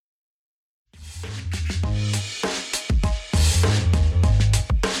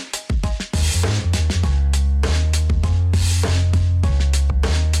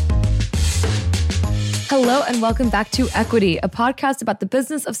Hello and welcome back to Equity, a podcast about the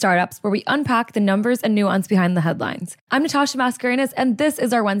business of startups where we unpack the numbers and nuance behind the headlines. I'm Natasha Mascarenas, and this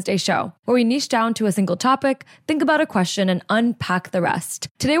is our Wednesday show, where we niche down to a single topic, think about a question, and unpack the rest.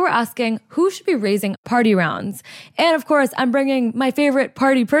 Today we're asking, who should be raising party rounds? And of course, I'm bringing my favorite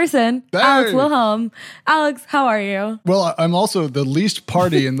party person, Hey. Alex Wilhelm. Alex, how are you? Well, I'm also the least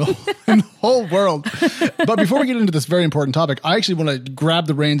party in the whole world. But before we get into this very important topic, I actually want to grab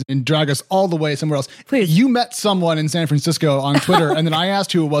the reins and drag us all the way somewhere else. Please. You met someone in San Francisco on Twitter, and then I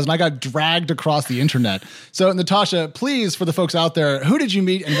asked who it was, and I got dragged across the internet. So, Natasha, please, for the folks out there, who did you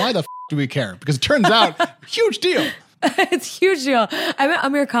meet, and why the do we care? Because it turns out, huge deal. It's a huge deal. I met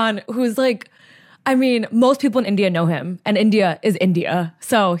Amir Khan, who's like, I mean, most people in India know him, and India is India.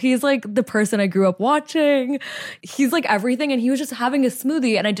 So he's like the person I grew up watching. He's like everything, and he was just having a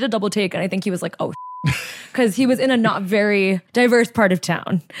smoothie, and I did a double take, and I think he was like, oh, because he was in a not very diverse part of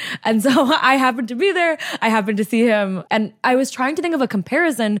town. And so I happened to be there. I happened to see him. And I was trying to think of a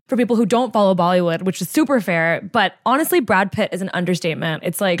comparison for people who don't follow Bollywood, which is super fair. But honestly, Brad Pitt is an understatement.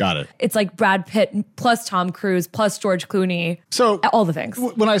 It's like, Got it. It's like Brad Pitt plus Tom Cruise plus George Clooney. So all the things.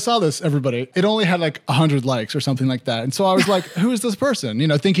 When I saw this, everybody, it only had like 100 likes or something like that. And so I was like, who is this person? You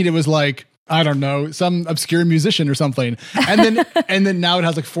know, thinking it was like, I don't know, some obscure musician or something. And then now it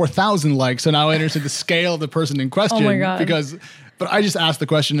has like 4,000 likes. So now I understand the scale of the person in question. Oh my God. But I just asked the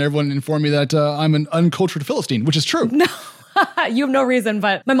question and everyone informed me that I'm an uncultured Philistine, which is true. No. You have no reason,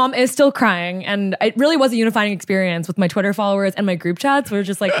 but my mom is still crying. And it really was a unifying experience with my Twitter followers and my group chats. We're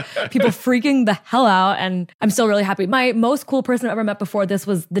just like people freaking the hell out. And I'm still really happy. My most cool person I've ever met before this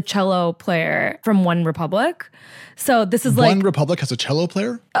was the cello player from One Republic. So this is like One Republic has a cello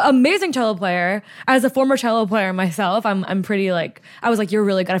player? amazing cello player. As a former cello player myself, I'm pretty like, I was like, you're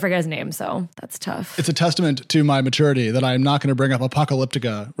really good. I forget his name. So that's tough. It's a testament to my maturity that I'm not going to bring up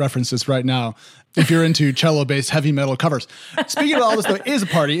Apocalyptica references right now if you're into cello-based heavy metal covers. Speaking of all this, though, it is a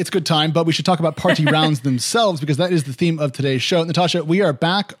party. It's a good time, but we should talk about party rounds themselves because that is the theme of today's show. Natasha, we are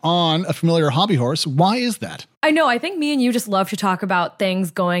back on a familiar hobby horse. Why is that? I know. I think me and you just love to talk about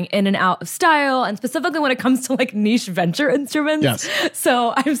things going in and out of style, and specifically when it comes to like niche venture instruments. Yes.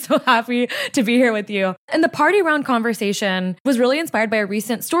 So I'm so happy to be here with you. And the party round conversation was really inspired by a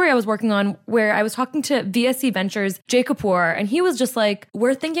recent story I was working on where I was talking to VSC Ventures, Jay Kapoor, and he was just like,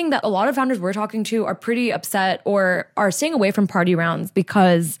 we're thinking that a lot of founders we're talking to are pretty upset or are staying away from party rounds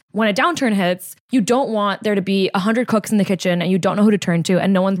because when a downturn hits, you don't want there to be 100 cooks in the kitchen and you don't know who to turn to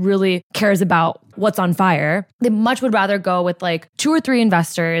and no one really cares about what's on fire. They much would rather go with like 2 or 3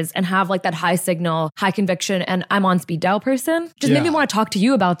 investors and have like that high signal, high conviction, and I'm on speed dial person. Just made me want to talk to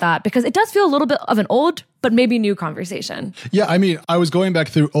you about that because it does feel a little bit of an old but maybe new conversation. Yeah, I mean, I was going back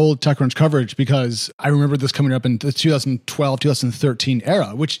through old TechCrunch coverage because I remember this coming up in the 2012, 2013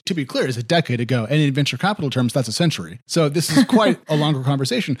 era, which to be clear is a decade ago. And in venture capital terms, that's a century. So this is quite a longer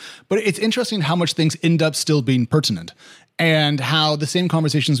conversation. But it's interesting how much things end up still being pertinent and how the same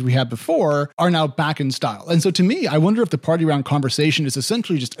conversations we had before are now back in style. And so to me, I wonder if the party round conversation is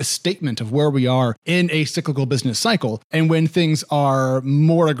essentially just a statement of where we are in a cyclical business cycle. And when things are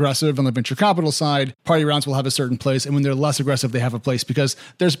more aggressive on the venture capital side, party rounds will have a certain place. And when they're less aggressive, they have a place because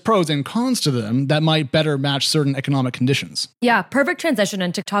there's pros and cons to them that might better match certain economic conditions. Yeah, perfect transition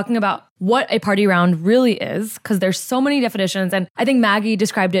into talking about what a party round really is, because there's so many definitions. And I think Maggie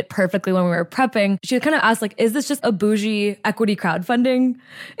described it perfectly when we were prepping. She kind of asked, like, is this just a bougie equity crowdfunding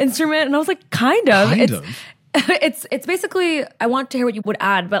instrument? And I was like, kind of. It's basically, I want to hear what you would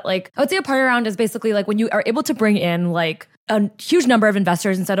add, but like, I would say a party round is basically like when you are able to bring in like a huge number of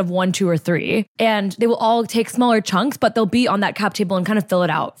investors instead of 1, 2, or 3. And they will all take smaller chunks, but they'll be on that cap table and kind of fill it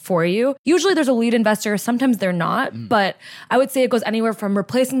out for you. Usually there's a lead investor. Sometimes they're not. But I would say it goes anywhere from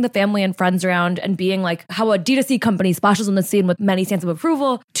replacing the family and friends round and being like how a D2C company splashes on the scene with many stamps of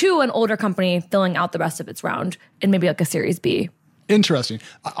approval to an older company filling out the rest of its round in maybe like a Series B. Interesting.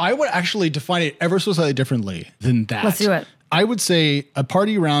 I would actually define it ever so slightly differently than that. Let's do it. I would say a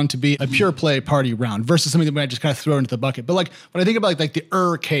party round to be a pure play party round versus something that we might just kind of throw into the bucket. But like when I think about like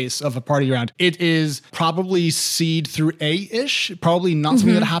the case of a party round, it is probably seed through A-ish, probably not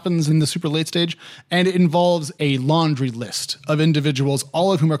something that happens in the super late stage. And it involves a laundry list of individuals,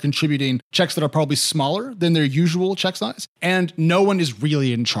 all of whom are contributing checks that are probably smaller than their usual check size. And no one is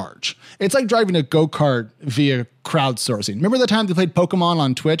really in charge. It's like driving a go-kart via crowdsourcing. Remember the time they played Pokemon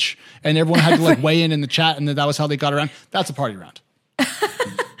on Twitch and everyone had to like weigh in the chat and that was how they got around? That's a party round.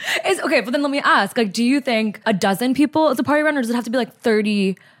 Okay, but then let me ask, like, do you think a dozen people is a party round or does it have to be like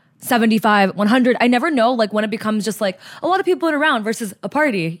 30 75, 100. I never know like when it becomes just like a lot of people in around versus a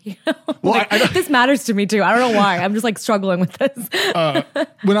party. You know? Well, like, this matters to me too. I don't know why. I'm just like struggling with this.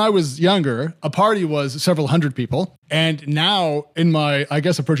 When I was younger, a party was several hundred people. And now in my, I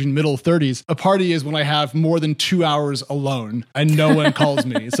guess, approaching middle 30s, a party is when I have more than 2 hours alone and no one calls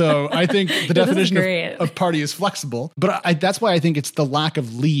me. So I think the definition of party is flexible. But that's why I think it's the lack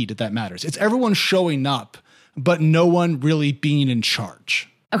of lead that matters. It's everyone showing up, but no one really being in charge.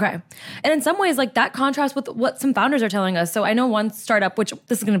 Okay. And in some ways, like that contrasts with what some founders are telling us. So I know one startup, which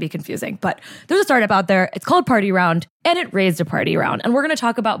this is going to be confusing, but there's a startup out there. It's called Party Round, and it raised a party round. And we're going to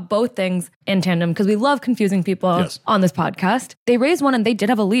talk about both things in tandem because we love confusing people on this podcast. They raised one and they did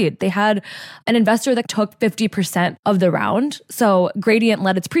have a lead. They had an investor that took 50% of the round. So Gradient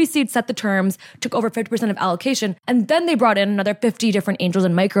led its pre-seed, set the terms, took over 50% of allocation, and then they brought in another 50 different angels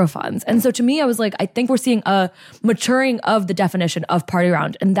and micro funds. And so to me, I was like, I think we're seeing a maturing of the definition of party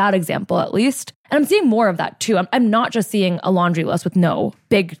round in that example, at least. And I'm seeing more of that too. I'm not just seeing a laundry list with no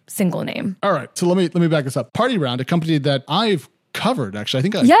big single name. All right. So let me back this up. Party Round, a company that I've covered, actually. I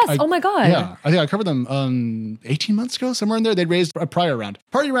think oh my God. Yeah. I think I covered them 18 months ago, somewhere in there. They'd raised a prior round.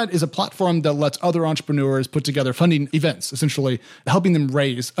 Party Round is a platform that lets other entrepreneurs put together funding events, essentially helping them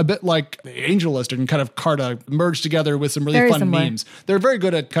raise, a bit like AngelList and kind of Carta merged together with some really very fun similar memes. They're very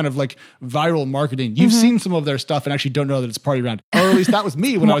good at kind of like viral marketing. You've seen some of their stuff and actually don't know that it's Party Round. Or at least that was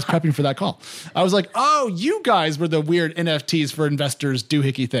me when I was prepping for that call. I was like, oh, you guys were the weird NFTs for investors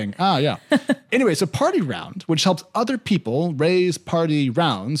doohickey thing. Ah, yeah. Anyway, so Party Round, which helps other people raise party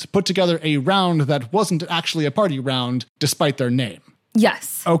rounds, put together a round that wasn't actually a party round despite their name.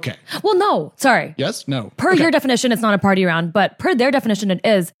 Yes. Okay. Well, no, sorry. Yes? No. Per your definition, it's not a party round, but per their definition, it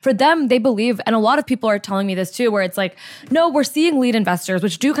is. For them, they believe, and a lot of people are telling me this too, where it's like, no, we're seeing lead investors,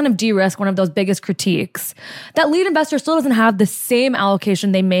 which do kind of de-risk one of those biggest critiques. That lead investor still doesn't have the same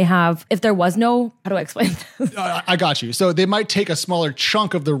allocation they may have if there was no, how do I explain this? I got you. So they might take a smaller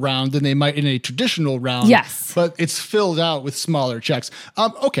chunk of the round than they might in a traditional round. Yes. But it's filled out with smaller checks.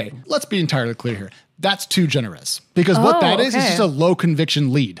 Okay, let's be entirely clear here. That's too generous because what that is just a low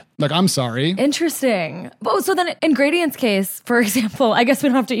conviction lead. Like, I'm sorry. Interesting. But so then in Gradient's case, for example, I guess we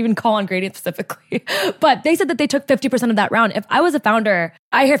don't have to even call on Gradient specifically, but they said that they took 50% of that round. If I was a founder,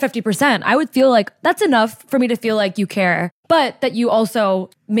 I hear 50%, I would feel like that's enough for me to feel like you care, but that you also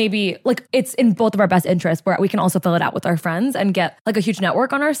maybe like it's in both of our best interests where we can also fill it out with our friends and get like a huge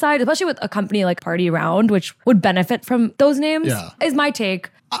network on our side, especially with a company like Party Round, which would benefit from those names is my take.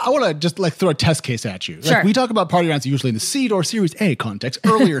 I want to just like throw a test case at you. Sure. Like, we talk about party rounds usually in the seed or Series A context,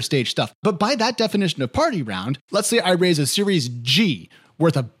 earlier stage stuff. But by that definition of party round, let's say I raise a Series G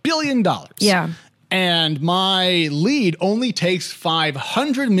worth $1 billion. Yeah. And my lead only takes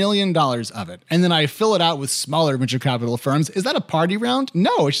 $500 million of it. And then I fill it out with smaller venture capital firms. Is that a party round?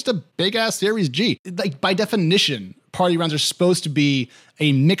 No, it's just a big ass Series G. Like, by definition, party rounds are supposed to be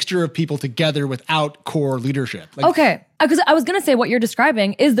a mixture of people together without core leadership. Like, okay. Because I was going to say what you're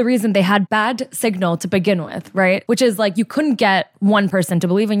describing is the reason they had bad signal to begin with, right? Which is like you couldn't get one person to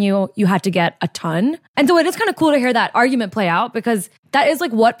believe in you. You had to get a ton. And so it is kind of cool to hear that argument play out because that is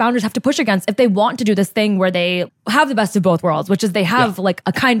like what founders have to push against if they want to do this thing where they have the best of both worlds, which is they have like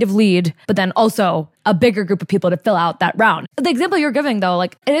a kind of lead, but then also a bigger group of people to fill out that round. The example you're giving though,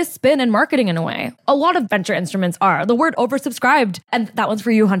 like it is spin and marketing in a way. A lot of venture instruments are. The word oversubscribed, and that one's for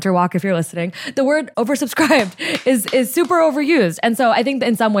you, Hunter Walk, if you're listening. The word oversubscribed is super overused. And so I think that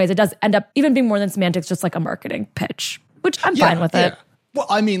in some ways it does end up even being more than semantics, just like a marketing pitch, which I'm fine with it. Well,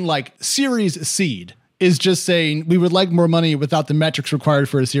 I mean, like Series Seed is just saying we would like more money without the metrics required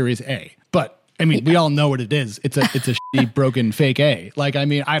for a Series A. But I mean, we all know what it is. It's a shitty, broken fake A. Like, I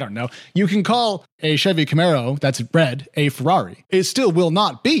mean, I don't know. You can call a Chevy Camaro that's red a Ferrari. It still will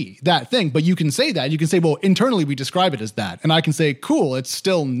not be that thing, but you can say that. You can say, well, internally we describe it as that. And I can say, cool, it's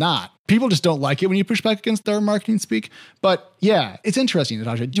still not. People just don't like it when you push back against their marketing speak. But yeah, it's interesting,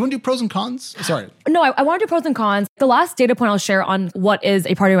 Natasha. Do you want to do pros and cons? Sorry. No, I want to do pros and cons. The last data point I'll share on what is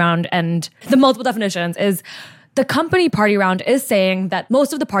a party round and the multiple definitions is the company Party Round is saying that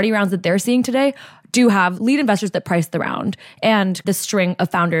most of the party rounds that they're seeing today do have lead investors that price the round and the string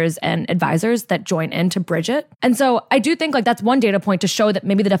of founders and advisors that join in to bridge it. And so I do think like that's one data point to show that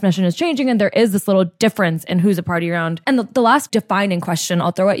maybe the definition is changing and there is this little difference in who's a party round. And the last defining question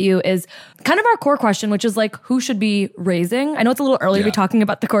I'll throw at you is kind of our core question, which is like, who should be raising? I know it's a little early to be talking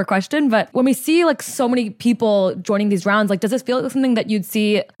about the core question, but when we see like so many people joining these rounds, like does this feel like something that you'd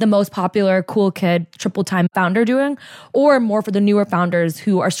see the most popular cool kid triple time founder doing, or more for the newer founders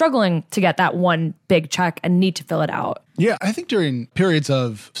who are struggling to get that one big check and need to fill it out? Yeah, I think during periods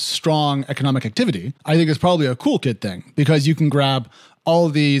of strong economic activity, I think it's probably a cool kid thing because you can grab all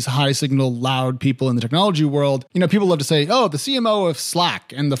of these high signal, loud people in the technology world, people love to say, oh, the CMO of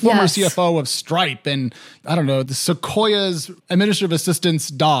Slack and the former CFO of Stripe and I don't know, the Sequoia's administrative assistant's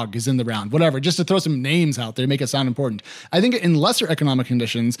dog is in the round, whatever, just to throw some names out there, make it sound important. I think in lesser economic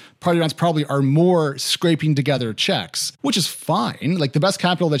conditions, party rounds probably are more scraping together checks, which is fine. Like the best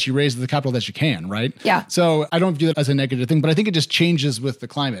capital that you raise is the capital that you can, right? Yeah. So I don't view that as a negative thing, but I think it just changes with the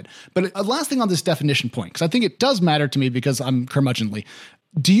climate. But a last thing on this definition point, because I think it does matter to me because I'm curmudgeonly.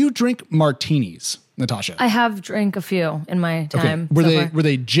 Do you drink martinis, Natasha? I have drank a few in my time. Okay. Were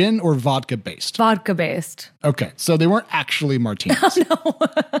they gin or vodka based? Vodka based. Okay, so they weren't actually martinis. No.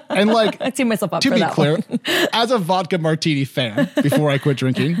 And I see myself up to for be that clear, one. as a vodka martini fan, before I quit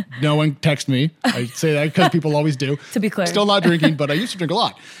drinking, no one text me. I say that because people always do. To be clear. Still not drinking, but I used to drink a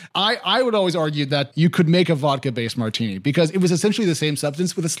lot. I would always argue that you could make a vodka-based martini because it was essentially the same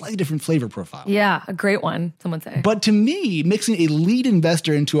substance with a slightly different flavor profile. Yeah, a great one, some would say. But to me, mixing a lead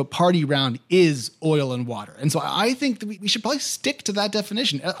investor into a party round is oil and water. And so I think that we should probably stick to that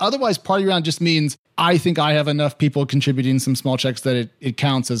definition. Otherwise, party round just means I think I have enough people contributing some small checks that it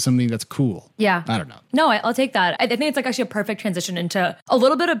counts as something that's cool. Yeah. I don't know. No, I'll take that. I think it's actually a perfect transition into a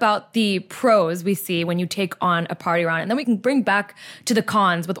little bit about the pros we see when you take on a party round. And then we can bring back to the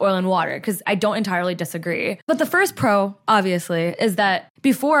cons with oil and water, because I don't entirely disagree. But the first pro, obviously, is that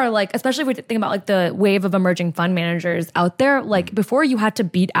before, especially if we think about the wave of emerging fund managers out there, before you had to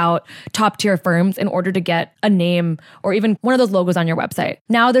beat out top tier firms in order to get a name or even one of those logos on your website.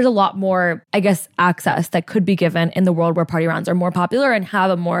 Now there's a lot more, access that could be given in the world where party rounds are more popular and have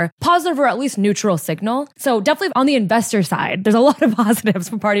a more positive or at least neutral signal. So definitely on the investor side, there's a lot of positives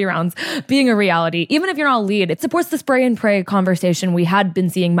for party rounds being a reality. Even if you're not a lead, it supports the spray and pray conversation we had been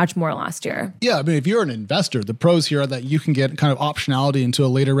seeing much more last year. Yeah, I mean, if you're an investor, the pros here are that you can get kind of optionality into a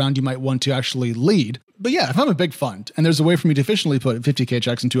later round you might want to actually lead. But yeah, if I'm a big fund and there's a way for me to efficiently put 50K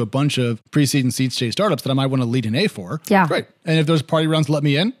checks into a bunch of pre-seed and seed stage startups that I might want to lead an A for, great. And if those party rounds let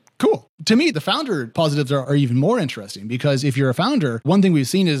me in, cool. To me, the founder positives are even more interesting because if you're a founder, one thing we've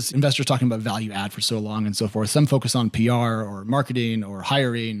seen is investors talking about value add for so long and so forth. Some focus on PR or marketing or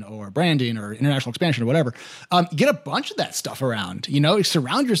hiring or branding or international expansion or whatever. Get a bunch of that stuff around,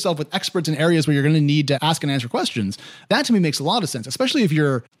 surround yourself with experts in areas where you're going to need to ask and answer questions. That to me makes a lot of sense, especially if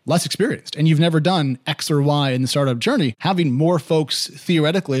you're less experienced and you've never done X or Y in the startup journey. Having more folks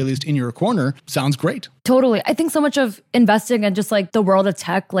theoretically, at least in your corner, sounds great. Totally. I think so much of investing and just the world of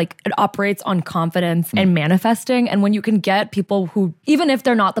tech, it operates on confidence and manifesting. And when you can get people who, even if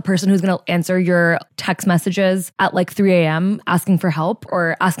they're not the person who's going to answer your text messages at 3 a.m. asking for help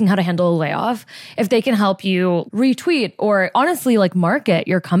or asking how to handle a layoff, if they can help you retweet or honestly market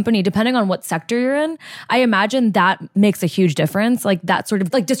your company, depending on what sector you're in, I imagine that makes a huge difference. That sort of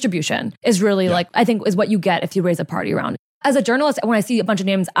distribution is really I think is what you get if you raise a party round. As a journalist, when I see a bunch of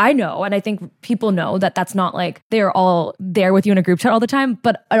names, I know, and I think people know that that's not they're all there with you in a group chat all the time.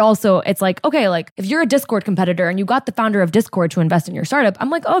 But also, it's okay, if you're a Discord competitor and you got the founder of Discord to invest in your startup,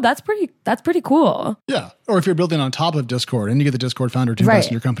 I'm oh, that's pretty cool. Yeah. Or if you're building on top of Discord and you get the Discord founder to invest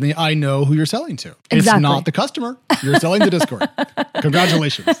in your company, I know who you're selling to. It's not the customer. You're selling to Discord.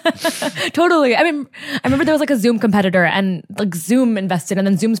 Congratulations. Totally. I mean, I remember there was a Zoom competitor and Zoom invested and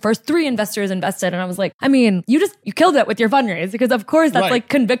then Zoom's first 3 investors invested. And I was you killed it with your fundraise because of course that's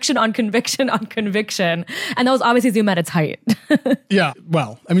conviction on conviction on conviction. And that was obviously Zoom at its height. Yeah.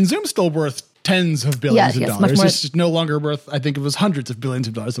 Well, I mean, Zoom's still worth tens of billions of dollars. It's just no longer worth, I think it was hundreds of billions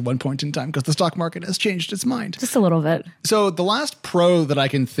of dollars at one point in time because the stock market has changed its mind. Just a little bit. So the last pro that I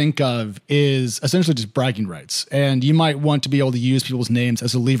can think of is essentially just bragging rights. And you might want to be able to use people's names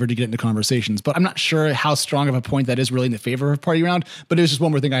as a lever to get into conversations, but I'm not sure how strong of a point that is really in the favor of party round. But it was just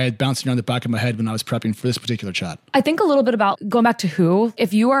one more thing I had bouncing around the back of my head when I was prepping for this particular chat. I think a little bit about going back to who.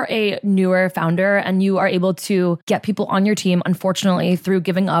 If you are a newer founder and you are able to get people on your team, unfortunately, through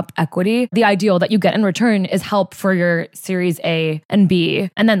giving up equity, the ideal that you get in return is help for your Series A and B.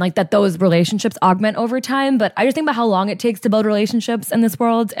 And then that those relationships augment over time. But I just think about how long it takes to build relationships in this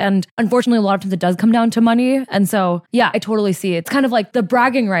world. And unfortunately, a lot of times it does come down to money. And so, yeah, I totally see. It's kind of the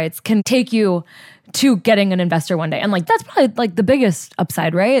bragging rights can take you to getting an investor one day. And that's probably the biggest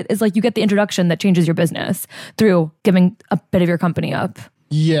upside, right? Is you get the introduction that changes your business through giving a bit of your company up.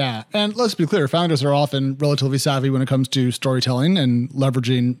 Yeah. And let's be clear, founders are often relatively savvy when it comes to storytelling and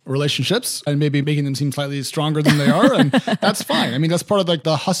leveraging relationships and maybe making them seem slightly stronger than they are. And that's fine. I mean, that's part of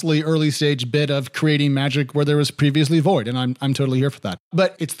the hustly early stage bit of creating magic where there was previously void. And I'm totally here for that.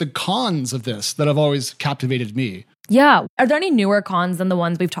 But it's the cons of this that have always captivated me. Yeah. Are there any newer cons than the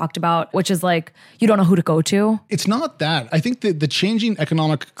ones we've talked about, which is you don't know who to go to? It's not that. I think that the changing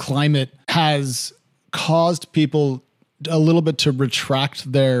economic climate has caused people a little bit to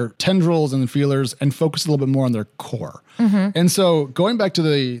retract their tendrils and feelers and focus a little bit more on their core. And so going back to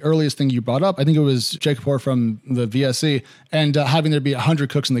the earliest thing you brought up, I think it was Jake Kapoor from the VSC, and having there be 100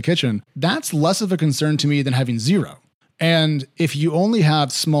 cooks in the kitchen, that's less of a concern to me than having zero. And if you only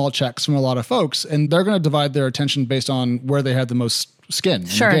have small checks from a lot of folks, and they're going to divide their attention based on where they had the most skin in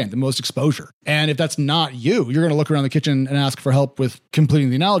the game, the most exposure. And if that's not you, you're going to look around the kitchen and ask for help with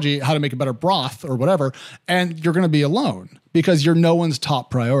completing the analogy, how to make a better broth or whatever, and you're going to be alone because you're no one's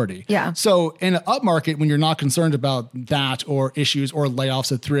top priority. Yeah. So in an upmarket, when you're not concerned about that or issues or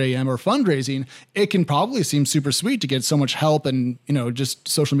layoffs at 3 a.m. or fundraising, it can probably seem super sweet to get so much help and, just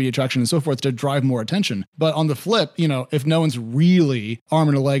social media traction and so forth to drive more attention. But on the flip, if no one's really arm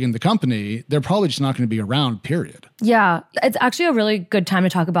and a leg in the company, they're probably just not going to be around, period. Yeah. It's actually a really good time to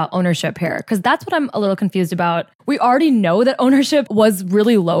talk about ownership here, because that's what I'm a little confused about. We already know that ownership was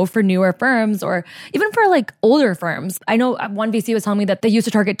really low for newer firms or even for like older firms. I know one VC was telling me that they used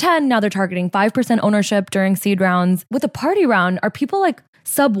to target 10, now they're targeting 5% ownership during seed rounds. With a party round, are people like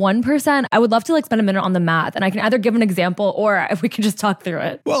sub 1%? I would love to spend a minute on the math, and I can either give an example or if we can just talk through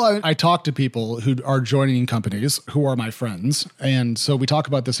it. Well, I talk to people who are joining companies who are my friends. And so we talk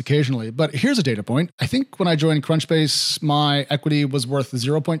about this occasionally, but here's a data point. I think when I joined Crunchbase, my equity was worth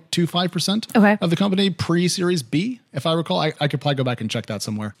 0.25% of the company pre-Series B, if I recall. I could probably go back and check that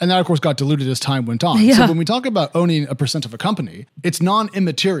somewhere. And that, of course, got diluted as time went on. Yeah. So when we talk about owning a percent of a company, it's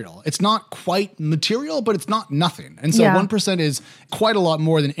non-immaterial. It's not quite material, but it's not nothing. And so 1% is quite a lot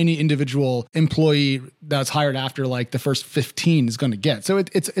more than any individual employee that's hired after the first 15 is going to get. So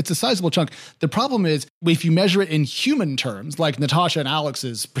it's a sizable chunk. The problem is, if you measure it in human terms, like Natasha and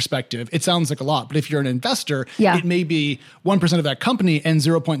Alex's perspective, it sounds like a lot. But if you're an investor, it may be 1% of that company and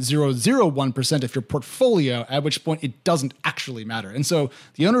 0.001% of your portfolio, at which point it doesn't actually matter. And so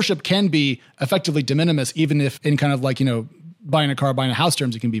the ownership can be effectively de minimis, even if in kind of buying a car, buying a house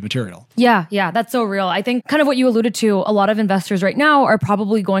terms, it can be material. Yeah, that's so real. I think kind of what you alluded to, a lot of investors right now are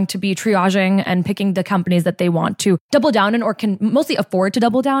probably going to be triaging and picking the companies that they want to double down in or can mostly afford to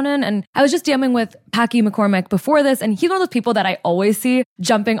double down in. And I was just DMing with Packy McCormick before this, and he's one of those people that I always see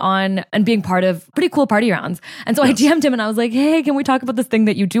jumping on and being part of pretty cool party rounds. And so I DM'd him and I was like, hey, can we talk about this thing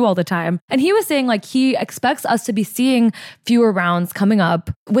that you do all the time? And he was saying he expects us to be seeing fewer rounds coming up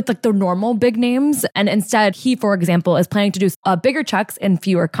with the normal big names. And instead, he, for example, is planning to do bigger checks in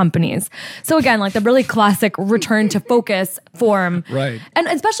fewer companies. So again, the really classic return to focus form. Right. And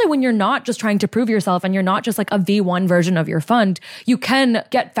especially when you're not just trying to prove yourself and you're not just a V1 version of your fund, you can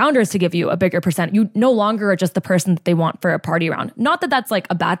get founders to give you a bigger percent. You no longer are just the person that they want for a party round. Not that that's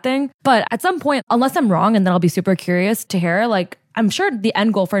a bad thing, but at some point, unless I'm wrong, and then I'll be super curious to hear, I'm sure the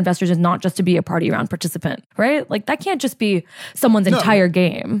end goal for investors is not just to be a party round participant, right? That can't just be someone's entire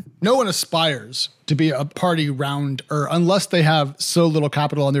game. No one aspires to be a party rounder unless they have so little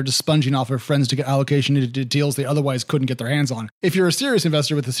capital and they're just sponging off of friends to get allocation into deals they otherwise couldn't get their hands on. If you're a serious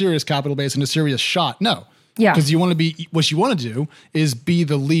investor with a serious capital base and a serious shot, no. Yeah. Because what you want to do is be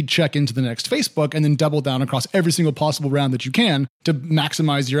the lead check into the next Facebook and then double down across every single possible round that you can to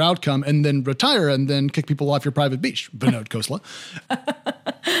maximize your outcome and then retire and then kick people off your private beach. Vinod Khosla.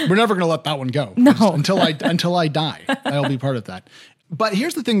 We're never going to let that one go. No. Until I die, I'll be part of that. But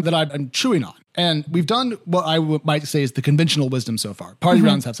here's the thing that I'm chewing on. And we've done what I might say is the conventional wisdom so far. Party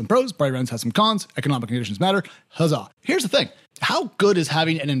rounds have some pros, party rounds have some cons, economic conditions matter, huzzah. Here's the thing. How good is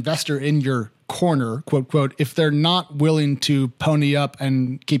having an investor in your corner, quote, quote, if they're not willing to pony up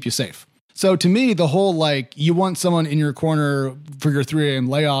and keep you safe? So to me, the whole you want someone in your corner for your 3 a.m.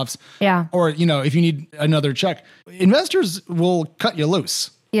 layoffs. Yeah. Or, if you need another check, investors will cut you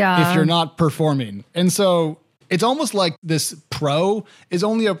loose. Yeah. If you're not performing. And so it's almost like this pro is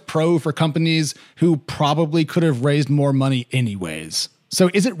only a pro for companies who probably could have raised more money anyways. So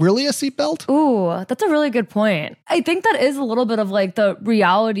is it really a seatbelt? Ooh, that's a really good point. I think that is a little bit of the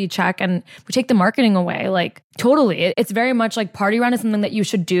reality check, and we take the marketing away. Totally. It's very much party round is something that you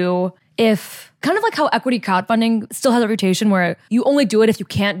should do if kind of how equity crowdfunding still has a reputation where you only do it if you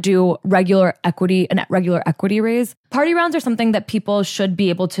can't do regular equity raise. Party rounds are something that people should be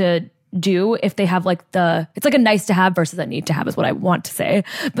able to do if they have it's a nice to have versus a need to have is what I want to say.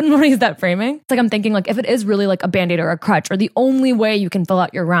 But when I use that framing, it's I'm thinking if it is really a band-aid or a crutch or the only way you can fill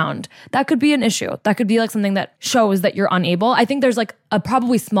out your round, that could be an issue. That could be something that shows that you're unable. I think there's a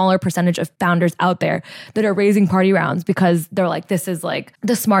probably smaller percentage of founders out there that are raising party rounds because they're this is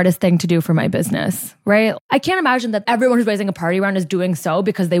the smartest thing to do for my business, right? I can't imagine that everyone who's raising a party round is doing so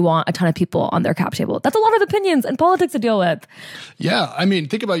because they want a ton of people on their cap table. That's a lot of opinions and politics to deal with. Yeah. I mean,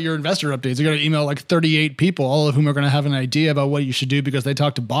 think about your investor investor updates. You got to email like 38 people, all of whom are going to have an idea about what you should do because they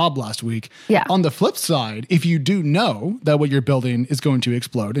talked to Bob last week. Yeah. On the flip side, if you do know that what you're building is going to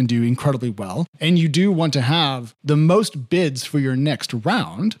explode and do incredibly well, and you do want to have the most bids for your next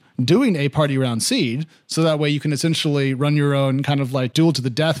round, doing a party round seed, so that way you can essentially run your own kind of like duel to the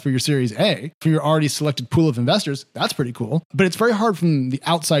death for your Series A for your already selected pool of investors. That's pretty cool. But it's very hard from the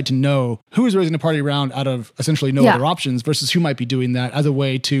outside to know who is raising a party round out of essentially no other options versus who might be doing that as a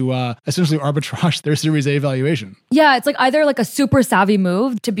way to essentially arbitrage their Series A valuation. Yeah, it's like either like a super savvy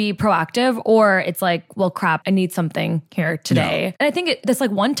move to be proactive, or it's like, well, crap, I need something here today. Yeah. And I think this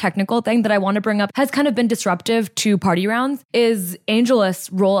like one technical thing that I want to bring up has kind of been disruptive to party rounds is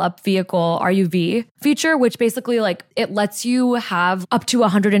AngelList's roll-up vehicle RUV feature, which basically like it lets you have up to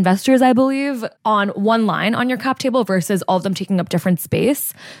 100 investors, I believe, on one line on your cap table versus all of them taking up different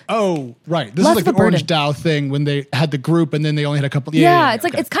space. Oh, right. This is like the Orange DAO thing when they had the group and then they only had a couple. Yeah, it's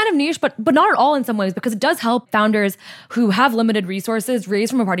like it's kind of niche, but not at all in some ways, because it does help founders who have limited resources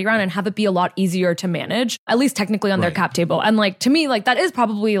raise from a party round and have it be a lot easier to manage, at least technically on their cap table. And like to me, like that is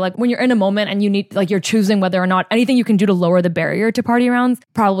probably like when you're in a moment and you need like you're choosing whether or not anything you can do to lower the barrier to party rounds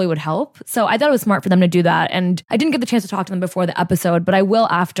probably would help. So I thought it was smart for them to do that. And I didn't get the chance to talk to them before the episode, but I will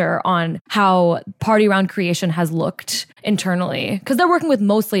after on how party round creation has looked internally, because they're working with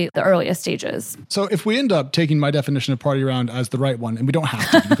mostly the earliest stages. So if we end up taking my definition of party round as the right one, and we don't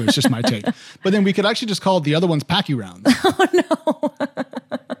have to because it's just my take, but then we could actually just call the other ones packy rounds. Oh no.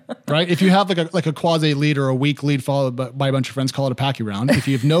 Right? If you have like a quasi lead or a weak lead followed by a bunch of friends, call it a packy round. If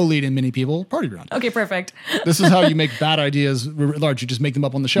you have no lead and many people, party round. Okay, perfect. This is how you make bad ideas large. You just make them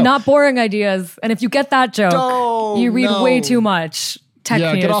up on the show. Not boring ideas. And if you get that joke, you read way too much. Tech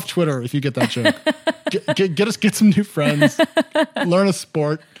news. Get off Twitter if you get that joke. get some new friends. Learn a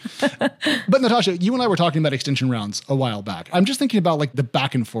sport. But Natasha, you and I were talking about extension rounds a while back. I'm just thinking about like the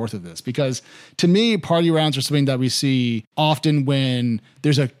back and forth of this, because to me, party rounds are something that we see often when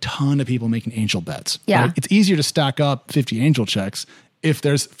there's a ton of people making angel bets. Yeah. Right? It's easier to stack up 50 angel checks if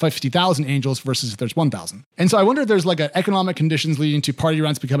there's 50,000 angels versus if there's 1,000. And so I wonder if there's like economic conditions leading to party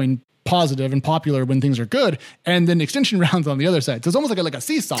rounds becoming positive and popular when things are good, and then extension rounds on the other side. So it's almost like a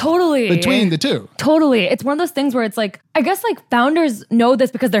seesaw between the two. Totally. It's one of those things where it's like, I guess like founders know this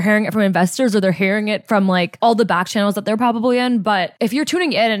because they're hearing it from investors or they're hearing it from like all the back channels that they're probably in. But if you're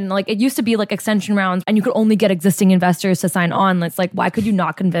tuning in and like it used to be like extension rounds and you could only get existing investors to sign on, it's like, why could you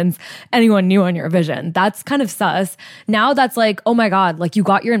not convince anyone new on your vision? That's kind of sus. Now that's like, oh my God, like you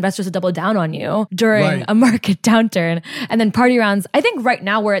got your investors to double down on you during a market downturn. And then party rounds, I think right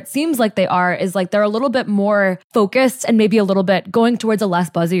now where it seems like they are is like they're a little bit more focused and maybe a little bit going towards a less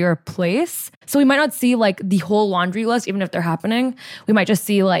buzzier place. So we might not see like the whole laundry list, even if they're happening. We might just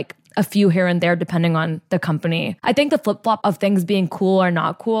see like a few here and there depending on the company. I think the flip-flop of things being cool or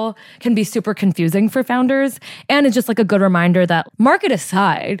not cool can be super confusing for founders. And it's just like a good reminder that market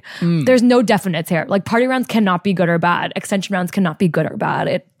aside, there's no definites here. Like party rounds cannot be good or bad. Extension rounds cannot be good or bad.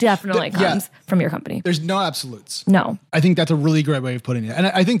 It definitely comes from your company. There's no absolutes. No. I think that's a really great way of putting it. And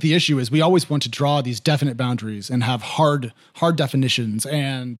I think the issue is we always want to draw these definite boundaries and have hard definitions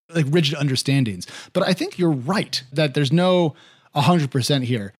and like rigid understandings. But I think you're right that there's no 100%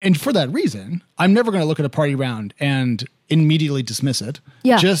 here. And for that reason, I'm never going to look at a party round and immediately dismiss it.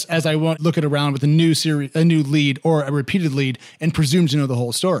 Yeah. Just as I won't look at a round with a new lead or a repeated lead and presume to know the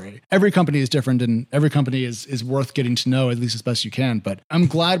whole story. Every company is different and every company is worth getting to know at least as best you can. But I'm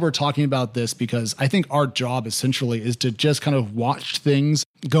glad we're talking about this because I think our job essentially is to just kind of watch things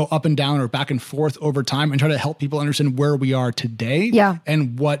go up and down or back and forth over time and try to help people understand where we are today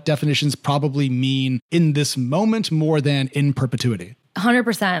and what definitions probably mean in this moment more than in perpetuity.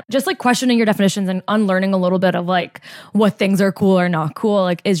 100%. Just like questioning your definitions and unlearning a little bit of like what things are cool or not cool,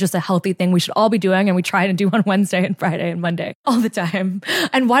 like is just a healthy thing we should all be doing. And we try to do on Wednesday and Friday and Monday all the time.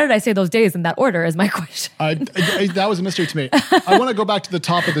 And why did I say those days in that order is my question. That was a mystery to me. I want to go back to the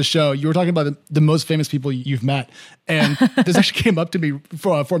top of the show. You were talking about the most famous people you've met. And this actually came up to me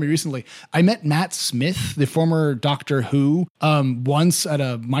for me recently. I met Matt Smith, the former Doctor Who, once at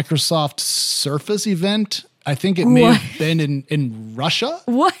a Microsoft Surface event. I think it may have been in Russia.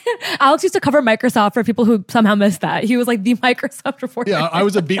 What? Alex used to cover Microsoft for people who somehow missed that. He was like the Microsoft reporter. Yeah, I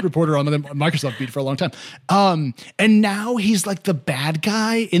was a beat reporter on the Microsoft beat for a long time. And now he's like the bad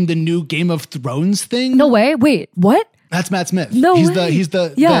guy in the new Game of Thrones thing. No way. Wait, what? That's Matt Smith. No he's way. He's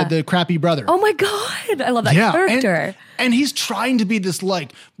the crappy brother. Oh my God. I love that character. And he's trying to be this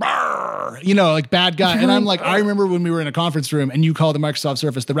like, like bad guy. And I'm like, I remember when we were in a conference room and you called the Microsoft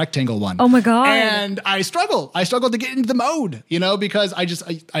Surface the rectangle one. Oh my God. And I struggled to get into the mode, because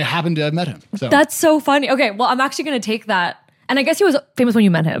I happened to have met him. So that's so funny. Okay. Well, I'm actually going to take that And I guess he was famous when you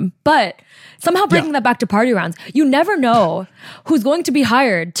met him, but somehow bringing that back to party rounds, you never know who's going to be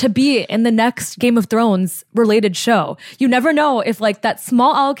hired to be in the next Game of Thrones related show. You never know if like that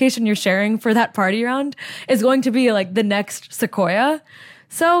small allocation you're sharing for that party round is going to be like the next Sequoia.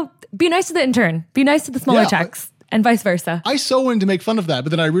 So be nice to the intern, be nice to the smaller checks. And vice versa. I so wanted to make fun of that, but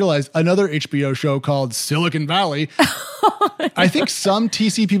then I realized another HBO show called Silicon Valley. I think some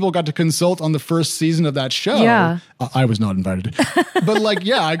TC people got to consult on the first season of that show. Yeah. I was not invited. But like,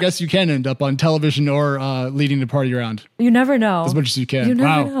 yeah, I guess you can end up on television or leading the party around. You never know. As much as you can. You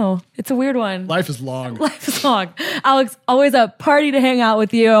never know. It's a weird one. Life is long. Life is long. Alex, always a party to hang out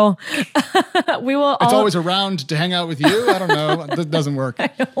with you. It's always around to hang out with you. I don't know. That doesn't work.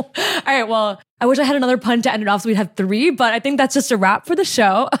 All right. Well, I wish I had another pun to end it off so we'd have 3, but I think that's just a wrap for the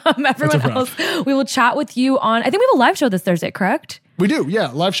show. Everyone else, we will chat with you on, I think we have a live show this Thursday, correct? We do, yeah.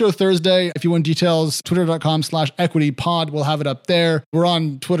 Live show Thursday. If you want details, twitter.com/equitypod. We'll have it up there. We're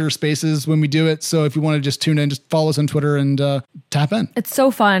on Twitter Spaces when we do it. So if you want to just tune in, just follow us on Twitter and tap in. It's so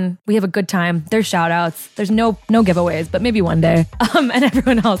fun. We have a good time. There's shout outs. There's no giveaways, but maybe one day. And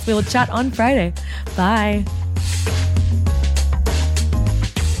everyone else, we will chat on Friday. Bye.